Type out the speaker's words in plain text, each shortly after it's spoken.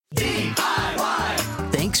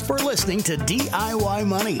Thanks for listening to DIY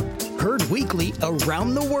Money, heard weekly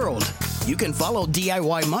around the world. You can follow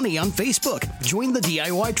DIY Money on Facebook, join the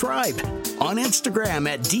DIY Tribe, on Instagram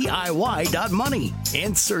at DIY.money,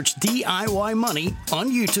 and search DIY Money on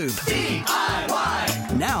YouTube.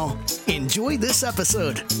 DIY! Now, enjoy this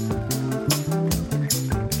episode.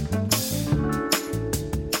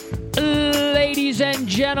 Ladies and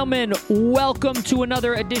gentlemen, welcome to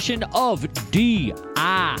another edition of DIY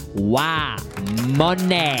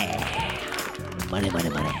Money. Money.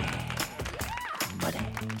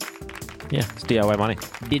 Yeah, it's DIY money.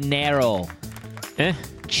 Dinero.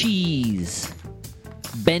 Cheese.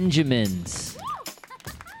 Benjamins.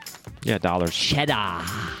 Yeah, dollars. Cheddar.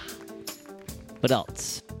 What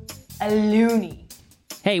else? A loony.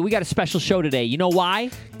 Hey, we got a special show today. You know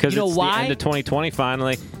why? Because you know it's why? the end of 2020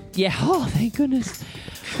 finally. Yeah. Oh, thank goodness.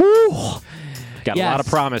 Whew. Got a lot of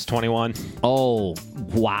promise, 21. Oh,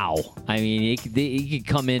 wow. I mean, you could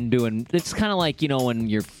come in doing... It's kind of like, you know, when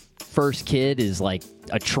your first kid is like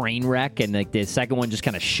a train wreck and like the second one just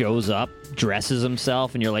kind of shows up, dresses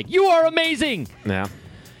himself, and you're like, you are amazing! Yeah.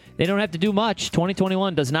 They don't have to do much.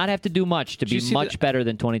 2021 does not have to do much to be much better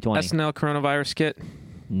than 2020. SNL coronavirus skit?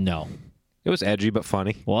 No. It was edgy but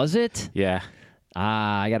funny. Was it? Yeah.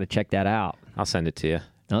 I got to check that out. I'll send it to you.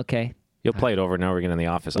 Okay. You'll play it over and over again in the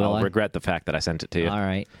office. Will I'll I? regret the fact that I sent it to you. All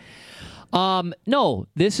right. No,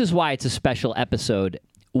 this is why it's a special episode.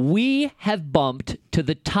 We have bumped to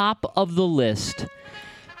the top of the list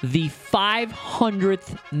the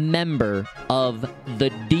 500th member of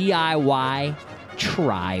the DIY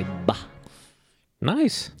Tribe.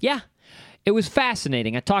 Nice. Yeah. It was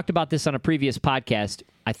fascinating. I talked about this on a previous podcast.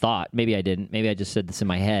 I thought. Maybe I didn't. Maybe I just said this in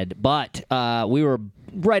my head. But we were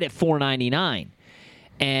right at 499.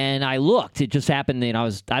 And I looked. It just happened, and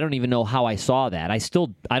I don't even know how I saw that. I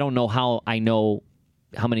don't know how I know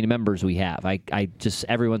how many members we have. I just,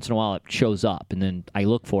 every once in a while, it shows up, and then I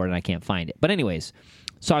look for it, and I can't find it. But anyways,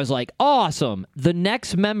 so I was like, awesome. The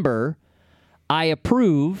next member I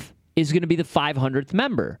approve is going to be the 500th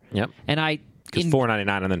member. Yep. And Because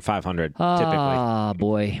 499 and then 500, typically. Ah,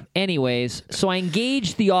 boy. Anyways, so I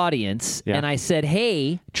engaged the audience, and I said,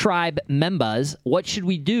 hey, Tribe members, what should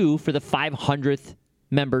we do for the 500th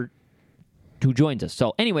member who joins us?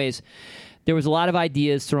 So anyways, there was a lot of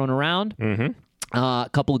ideas thrown around. Mm-hmm. A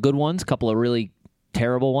couple of good ones, a couple of really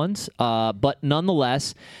terrible ones. But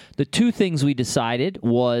nonetheless, the two things we decided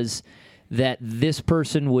was that this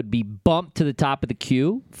person would be bumped to the top of the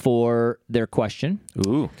queue for their question.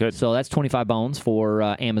 Ooh, good. So that's 25 bones for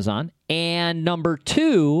Amazon. And number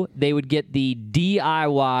two, they would get the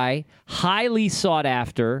DIY, highly sought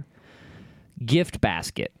after gift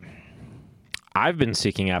basket. I've been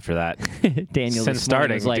seeking after that Daniel since this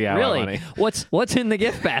morning starting was like, DIY really? Money. What's in the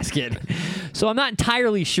gift basket? So I'm not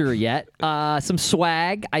entirely sure yet. Some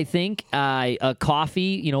swag, I think. A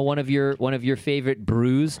coffee, you know, one of your favorite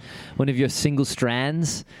brews, one of your single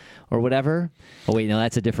strands, or whatever. Oh wait, no,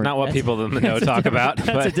 that's a different. Not what people in the know talk about. That's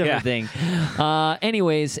but a different thing.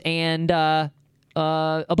 Anyways, and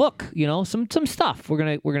a book, you know, some stuff.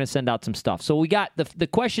 We're gonna send out some stuff. So we got the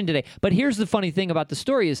question today. But here's the funny thing about the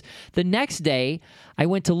story is the next day I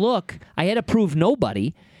went to look. I had approved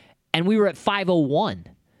nobody, and we were at 501.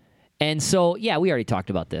 And so, yeah, we already talked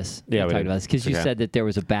about this. Yeah, we talked did. about this because you said that there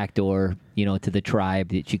was a back door, you know, to the tribe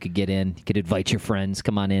that you could get in. You could invite your friends,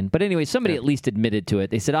 come on in. But anyway, somebody at least admitted to it.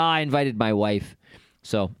 They said, I invited my wife.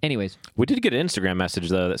 So, anyways. We did get an Instagram message,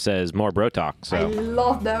 though, that says more bro talk. I So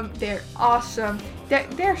love them. They're awesome.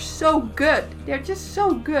 They're so good. They're just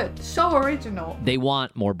so good. So original. They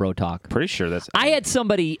want more bro talk. pretty sure that's... I had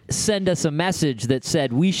somebody send us a message that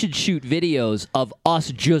said we should shoot videos of us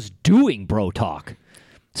just doing bro talk.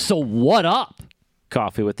 So what up?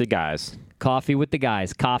 Coffee with the guys. Coffee with the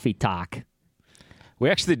guys. Coffee talk. We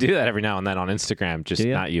actually do that every now and then on Instagram, just Do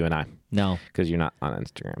you? not you and I, No, because you're not on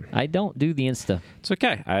Instagram. I don't do the Insta. It's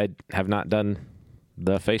okay. I have not done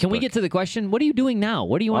the Facebook. Can we get to the question? What are you doing now?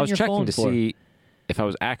 What are you I on was your checking phone to for? see if I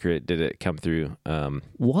was accurate. Did it come through?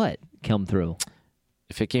 What come through?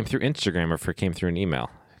 If it came through Instagram or if it came through an email?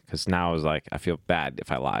 Because now I was like, I feel bad if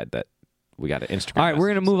I lied that we got an Instagram. All right, we're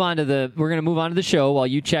gonna move on to the show while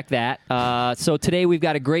you check that. So today we've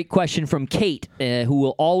got a great question from Kate, who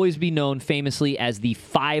will always be known famously as the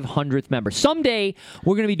 500th member. Someday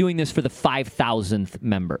we're gonna be doing this for the 5,000th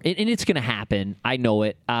member, and it's gonna happen. I know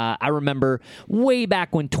it. I remember way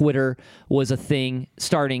back when Twitter was a thing.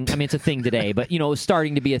 Starting, I mean, it's a thing today, but you know, it was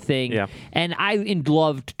starting to be a thing. Yeah. And I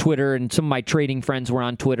loved Twitter, and some of my trading friends were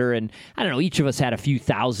on Twitter, and I don't know, each of us had a few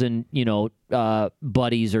thousand, you know,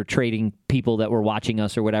 buddies or trading people that were watching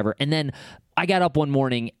us or whatever. And then I got up one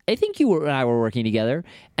morning. I think you and I were working together.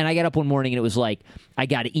 And I got up one morning and it was like, I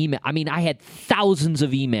got an email. I mean, I had thousands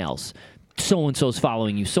of emails. So-and-so's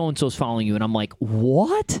following you. So-and-so's following you. And I'm like,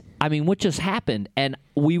 what? I mean, what just happened? And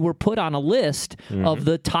we were put on a list of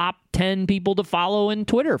the top 10 people to follow in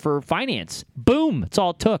Twitter for finance. Boom. That's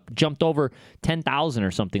all it took. Jumped over 10,000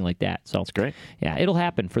 or something like that. So That's great. Yeah, it'll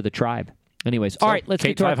happen for the tribe. Anyways, all right, let's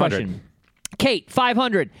Kate, get to our 500. question. Kate,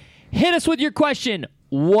 500. Hit us with your question.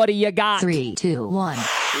 What do you got? 3, 2, 1.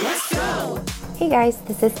 Hey guys,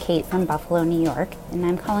 this is Kate from Buffalo, New York, and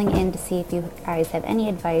I'm calling in to see if you guys have any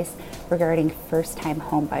advice regarding first-time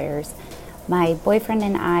home buyers. My boyfriend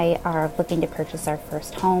and I are looking to purchase our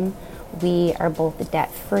first home. We are both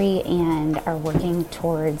debt-free and are working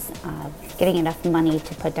towards getting enough money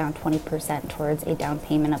to put down 20% towards a down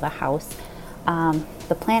payment of a house.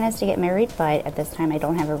 The plan is to get married, but at this time I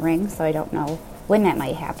don't have a ring, so I don't know when that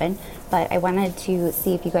might happen. But I wanted to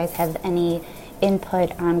see if you guys have any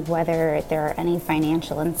input on whether there are any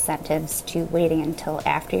financial incentives to waiting until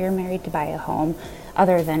after you're married to buy a home,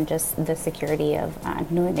 other than just the security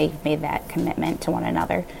of knowing they've made that commitment to one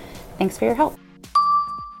another. Thanks for your help.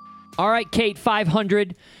 All right, Kate,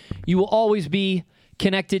 500. You will always be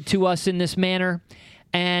connected to us in this manner.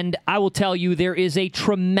 And I will tell you, there is a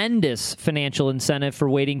tremendous financial incentive for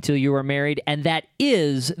waiting till you are married, and that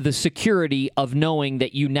is the security of knowing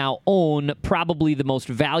that you now own probably the most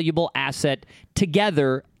valuable asset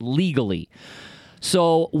together legally.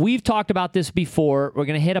 So we've talked about this before. We're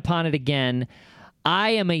going to hit upon it again. I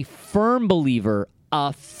am a firm believer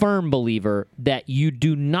that you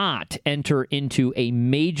do not enter into a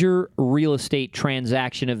major real estate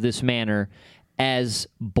transaction of this manner as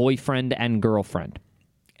boyfriend and girlfriend.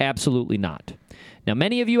 Absolutely not. Now,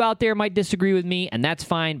 many of you out there might disagree with me, and that's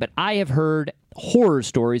fine, but I have heard horror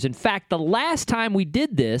stories. In fact, the last time we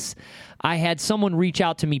did this, I had someone reach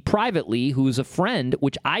out to me privately who's a friend,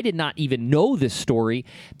 which I did not even know this story.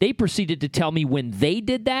 They proceeded to tell me when they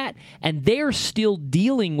did that, and they're still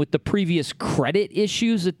dealing with the previous credit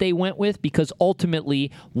issues that they went with, because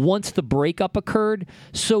ultimately, once the breakup occurred,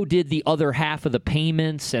 so did the other half of the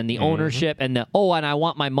payments and the ownership and and I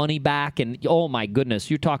want my money back, and oh my goodness,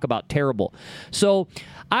 you talk about terrible. So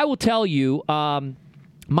I will tell you,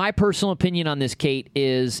 my personal opinion on this, Kate,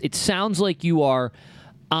 is it sounds like you are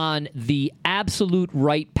on the absolute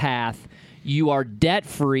right path. You are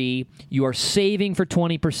debt-free. You are saving for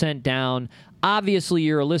 20% down. Obviously,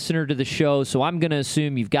 you're a listener to the show, so I'm going to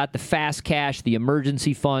assume you've got the fast cash, the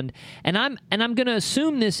emergency fund, and I'm going to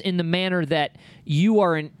assume this in the manner that you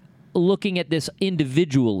are looking at this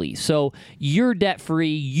individually. So you're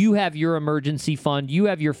debt-free. You have your emergency fund. You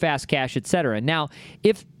have your fast cash, etc. Now,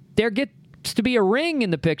 if there gets to be a ring in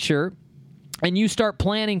the picture, and you start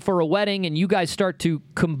planning for a wedding, and you guys start to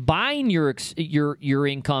combine your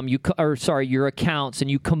income, your accounts,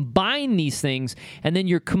 and you combine these things, and then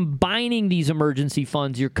you're combining these emergency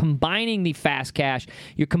funds, you're combining the fast cash,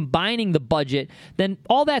 you're combining the budget, then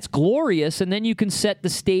all that's glorious, and then you can set the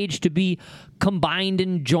stage to be combined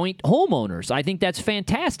and joint homeowners. I think that's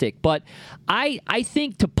fantastic. But I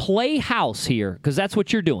think to play house here, because that's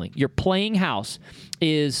what you're doing, you're playing house,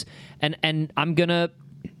 is, and I'm going to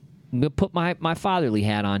put my fatherly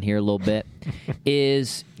hat on here a little bit,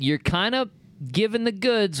 is you're kind of giving the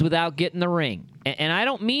goods without getting the ring. And I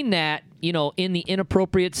don't mean that, in the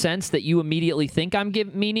inappropriate sense that you immediately think I'm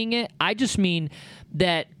meaning it. I just mean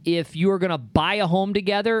that if you're going to buy a home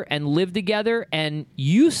together and live together, and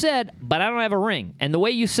you said, but I don't have a ring, and the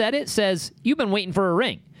way you said it says you've been waiting for a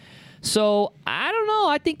ring. So I don't know.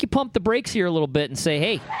 I think you pump the brakes here a little bit and say,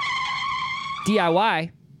 hey,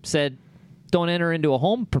 DIY said, don't enter into a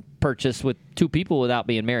home purchase with two people without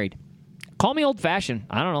being married. Call me old-fashioned.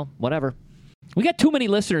 I don't know. Whatever. We got too many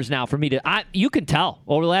listeners now for me to... you can tell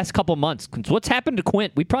over the last couple of months. What's happened to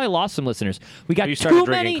Quint? We probably lost some listeners. We got you started too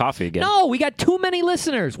drinking many, coffee again. No, we got too many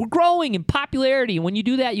listeners. We're growing in popularity. And when you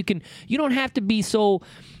do that, you don't have to be so...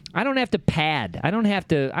 I don't have to pad. I don't have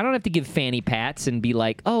to give fanny pats and be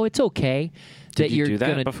like, oh, it's okay. Did you do that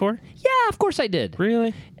gonna... before? Yeah, of course I did.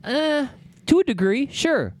 Really? To a degree,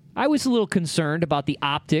 sure. I was a little concerned about the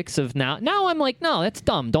optics of now. Now I'm like, no, that's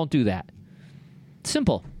dumb. Don't do that.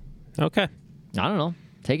 Simple. Okay. I don't know.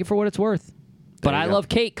 Take it for what it's worth. But I go. love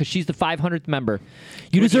Kate because she's the 500th member.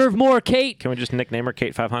 You deserve more, Kate. Can we just nickname her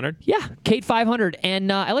Kate 500? Yeah, Kate 500.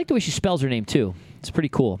 And I like the way she spells her name, too. It's pretty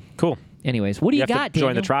cool. Cool. Anyways, what do you have got, to join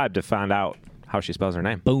Daniel? the tribe to find out how she spells her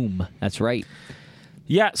name. Boom. That's right.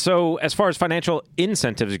 Yeah, so as far as financial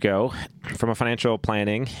incentives go, from a financial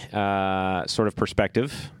planning sort of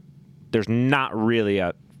perspective, there's not really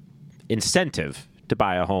a incentive to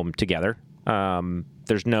buy a home together.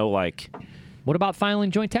 There's no like. What about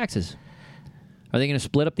filing joint taxes? Are they going to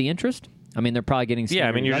split up the interest? I mean, they're probably getting Yeah,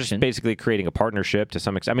 I mean, you're just basically creating a partnership to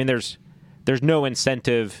some extent. I mean, there's no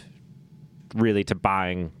incentive really to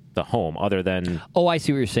buying the home other than. Oh, I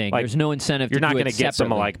see what you're saying. Like, There's no incentive. You're to not going to get some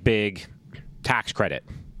like big tax credit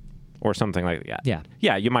or something like that. Yeah.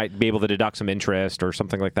 Yeah, you might be able to deduct some interest or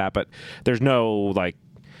something like that, but there's no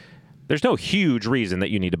huge reason that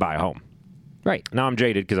you need to buy a home. Right. Now I'm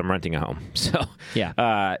jaded because I'm renting a home. So,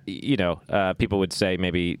 yeah. People would say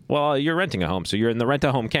maybe, well, you're renting a home, so you're in the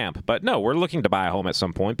rent-a-home camp. But no, we're looking to buy a home at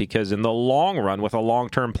some point because in the long run, with a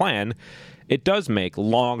long-term plan, it does make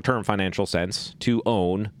long-term financial sense to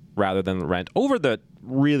own rather than rent over the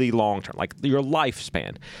really long term, like your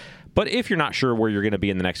lifespan. But if you're not sure where you're going to be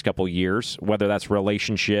in the next couple of years, whether that's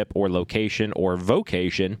relationship or location or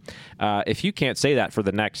vocation, if you can't say that for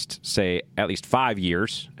the next, say, at least 5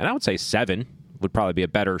 years, and I would say 7 would probably be a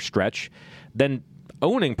better stretch, then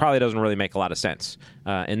owning probably doesn't really make a lot of sense.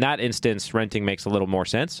 In that instance, renting makes a little more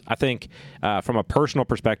sense. I think from a personal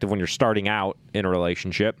perspective, when you're starting out in a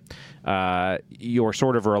relationship, your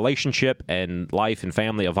sort of relationship and life and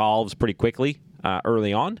family evolves pretty quickly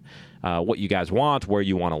early on. What you guys want, where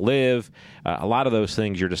you want to live, a lot of those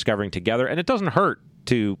things you're discovering together. And it doesn't hurt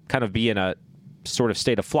to kind of be in a sort of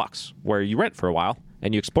state of flux where you rent for a while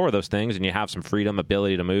and you explore those things and you have some freedom,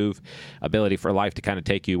 ability to move, ability for life to kind of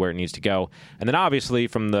take you where it needs to go. And then obviously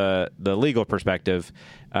from the legal perspective,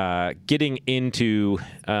 getting into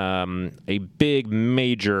a big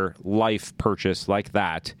major life purchase like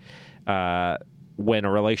that, when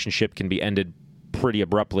a relationship can be ended pretty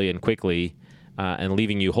abruptly and quickly, and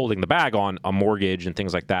leaving you holding the bag on a mortgage and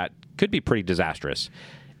things like that could be pretty disastrous.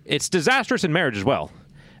 It's disastrous in marriage as well,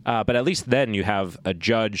 but at least then you have a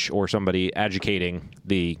judge or somebody educating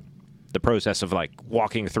the process of like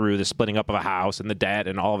walking through the splitting up of a house and the debt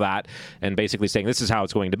and all of that and basically saying this is how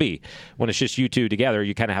it's going to be. When it's just you two together,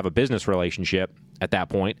 you kind of have a business relationship at that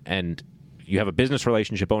point, and you have a business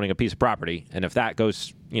relationship owning a piece of property, and if that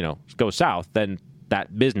goes south, then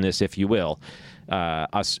that business, if you will,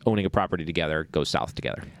 us owning a property together goes south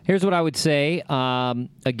together. Here's what I would say.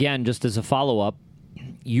 Again, just as a follow-up,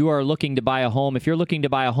 you are looking to buy a home. If you're looking to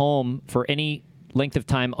buy a home for any length of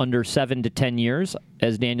time under 7 to 10 years,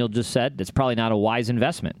 as Daniel just said, it's probably not a wise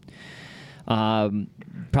investment.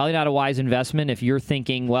 Probably not a wise investment if you're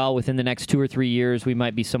thinking, well, within the next 2 or 3 years, we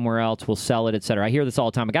might be somewhere else, we'll sell it, etc. I hear this all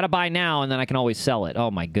the time. I got to buy now, and then I can always sell it.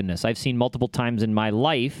 Oh, my goodness. I've seen multiple times in my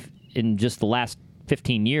life, in just the last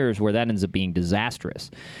 15 years, where that ends up being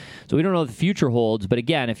disastrous. So we don't know what the future holds, but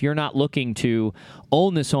again, if you're not looking to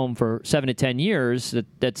own this home for 7 to 10 years,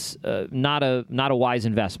 that's not a wise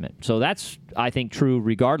investment. So that's, I think, true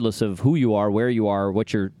regardless of who you are, where you are,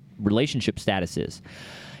 what your relationship status is.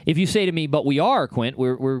 If you say to me, but we are, Quint,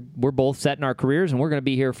 we're both set in our careers and we're going to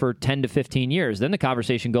be here for 10 to 15 years, then the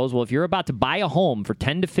conversation goes, well, if you're about to buy a home for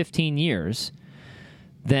 10 to 15 years,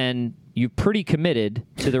 then you're pretty committed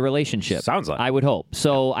to the relationship. Sounds like. I would hope.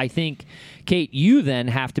 So I think, Kate, you then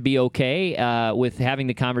have to be okay with having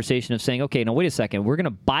the conversation of saying, okay, now wait a second, we're going to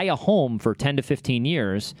buy a home for 10 to 15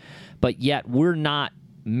 years, but yet we're not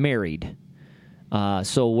married.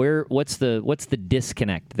 So what's the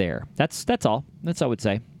disconnect there? That's all. That's what I would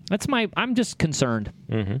say. I'm just concerned.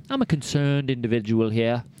 Mm-hmm. I'm a concerned individual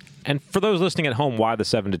here. And for those listening at home, why the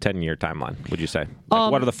 7 to 10 year timeline, would you say?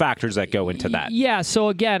 What are the factors that go into that? Yeah, so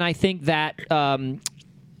again, I think that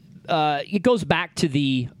it goes back to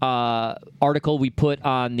the article we put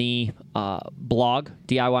on the blog,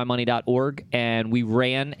 DIYmoney.org, and we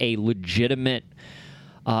ran a legitimate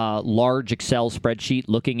large Excel spreadsheet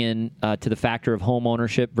looking in to the factor of home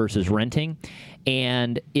ownership versus renting.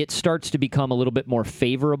 And it starts to become a little bit more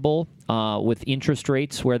favorable with interest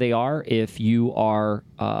rates where they are if you are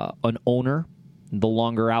an owner, the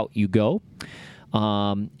longer out you go.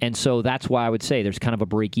 And so that's why I would say there's kind of a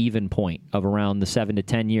break-even point of around the 7 to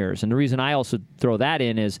 10 years. And the reason I also throw that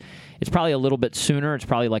in is it's probably a little bit sooner. It's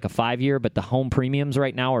probably like a 5-year, but the home premiums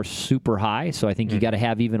right now are super high. So I think you got to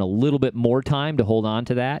have even a little bit more time to hold on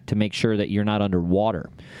to that to make sure that you're not underwater.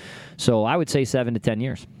 So I would say 7 to 10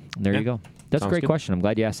 years. There you go. That's a great question. I'm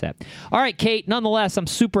glad you asked that. All right, Kate, nonetheless, I'm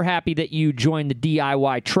super happy that you joined the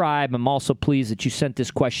DIY tribe. I'm also pleased that you sent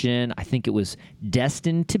this question. I think it was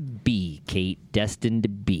destined to be, Kate, destined to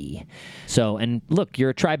be. So, and look, you're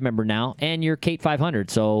a tribe member now, and you're Kate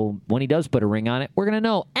 500. So when he does put a ring on it, we're going to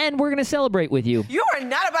know, and we're going to celebrate with you. You are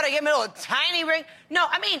not about to get me a little tiny ring. No,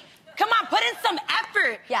 I mean, come on, put in some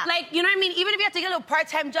effort. Yeah. Like, you know what I mean? Even if you have to get a little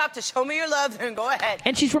part-time job to show me your love, then go ahead.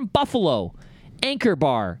 And she's from Buffalo. Anchor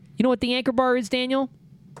Bar. You know what the Anchor Bar is, Daniel?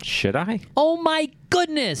 Should I? Oh, my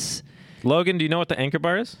goodness. Logan, do you know what the Anchor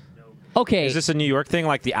Bar is? Okay. Is this a New York thing,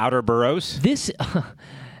 like the outer boroughs?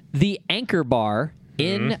 The Anchor Bar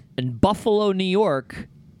in Buffalo, New York,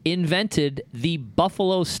 invented the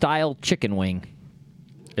Buffalo-style chicken wing.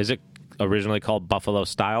 Is it originally called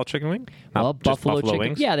Buffalo-style chicken wing? Well, Just Buffalo chicken.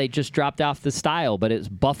 wings? Yeah, they just dropped off the style, but it's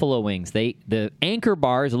Buffalo wings. The Anchor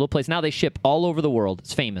Bar is a little place. Now they ship all over the world.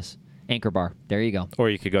 It's famous. Anchor Bar. There you go. Or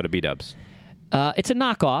you could go to B-Dubs. It's a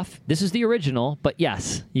knockoff. This is the original, but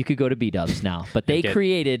yes, you could go to B-Dubs now. But they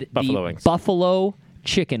created Buffalo the wings. Buffalo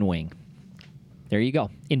chicken wing. There you go.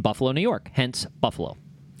 In Buffalo, New York. Hence, Buffalo.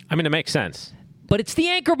 I mean, it makes sense. But it's the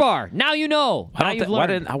Anchor Bar. Now you know. Now you've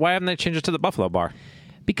learned. Why haven't they changed it to the Buffalo Bar?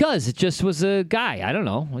 Because it just was a guy. I don't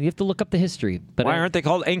know. You have to look up the history. But Why aren't they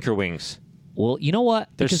called Anchor Wings? Well, you know what?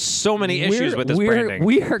 There's Because so many issues with this branding.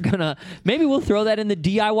 We are gonna maybe we'll throw that in the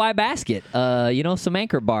DIY basket. Some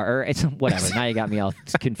Anchor Bar or it's whatever. Now you got me all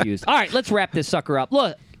confused. All right, let's wrap this sucker up.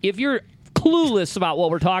 Look, if you're clueless about what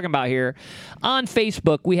we're talking about here, on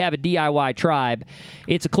Facebook we have a DIY tribe.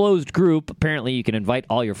 It's a closed group. Apparently, you can invite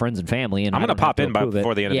all your friends and family. And I'm going to pop in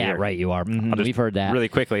before the end of the year. Yeah, right. You are. I'll just We've heard that really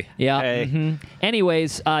quickly. Yeah. Hey.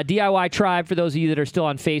 Anyways, DIY Tribe, for those of you that are still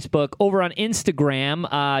on Facebook. Over on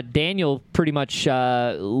Instagram, Daniel pretty much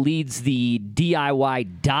leads the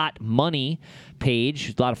DIY.money page.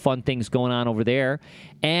 There's a lot of fun things going on over there.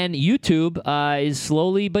 And YouTube is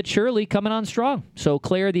slowly but surely coming on strong. So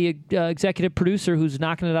Claire, the executive producer who's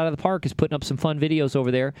knocking it out of the park, is putting up some fun videos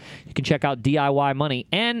over there. You can check out DIY Money.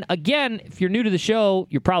 And again, if you're new to the show,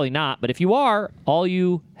 you're probably not. But if you are, all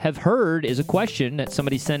you have heard is a question that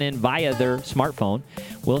somebody sent in via their smartphone.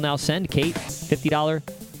 We'll now send Kate $50,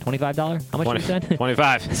 $25. How much did you send?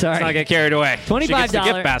 25. Sorry. Let's not get carried away. $25. She gets the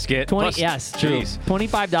gift basket. Yes, true. Jeez.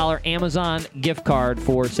 $25 Amazon gift card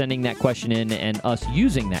for sending that question in and us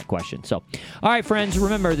using that question. So, all right, friends,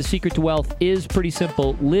 remember the secret to wealth is pretty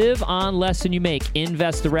simple. Live on less than you make.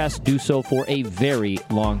 Invest the rest. Do so for a very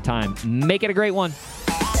long time. Make it a great one.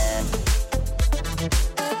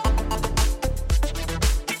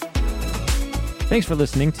 Thanks for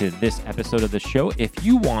listening to this episode of the show. If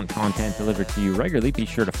you want content delivered to you regularly, be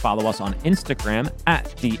sure to follow us on Instagram at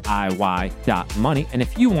DIY.money. And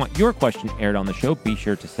if you want your question aired on the show, be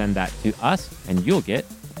sure to send that to us, and you'll get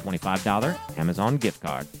a $25 Amazon gift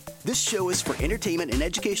card. This show is for entertainment and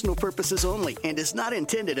educational purposes only and is not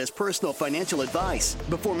intended as personal financial advice.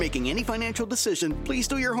 Before making any financial decision, please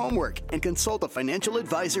do your homework and consult a financial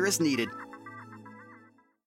advisor as needed.